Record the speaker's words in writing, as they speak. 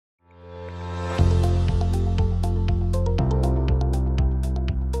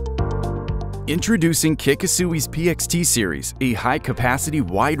Introducing Kikusui's PXT Series, a high-capacity,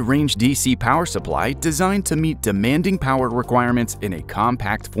 wide-range DC power supply designed to meet demanding power requirements in a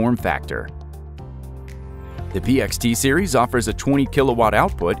compact form factor. The PXT Series offers a 20 kilowatt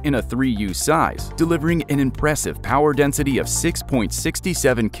output in a 3U size, delivering an impressive power density of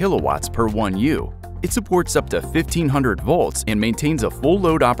 6.67 kilowatts per 1U. It supports up to 1500 volts and maintains a full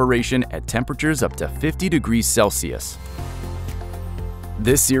load operation at temperatures up to 50 degrees Celsius.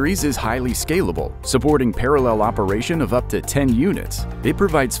 This series is highly scalable, supporting parallel operation of up to 10 units. It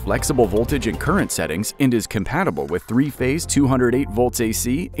provides flexible voltage and current settings and is compatible with 3-phase 208 volts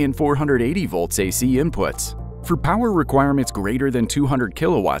AC and 480 volts AC inputs. For power requirements greater than 200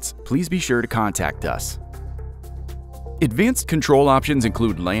 kilowatts, please be sure to contact us. Advanced control options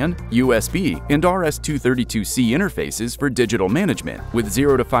include LAN, USB, and RS-232C interfaces for digital management, with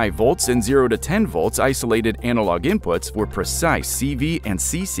 0 to 5 volts and 0 to 10 volts isolated analog inputs for precise CV and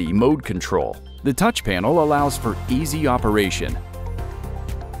CC mode control. The touch panel allows for easy operation.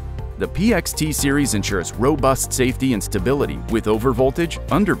 The PXT series ensures robust safety and stability with overvoltage,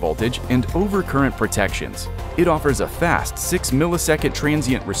 undervoltage, and overcurrent protections. It offers a fast 6 millisecond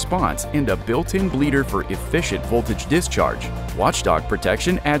transient response and a built-in bleeder for efficient voltage discharge. Watchdog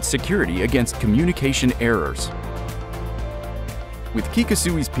protection adds security against communication errors. With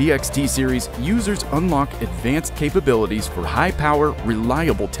Kikusui's PXT series, users unlock advanced capabilities for high-power,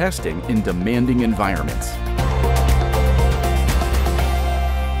 reliable testing in demanding environments.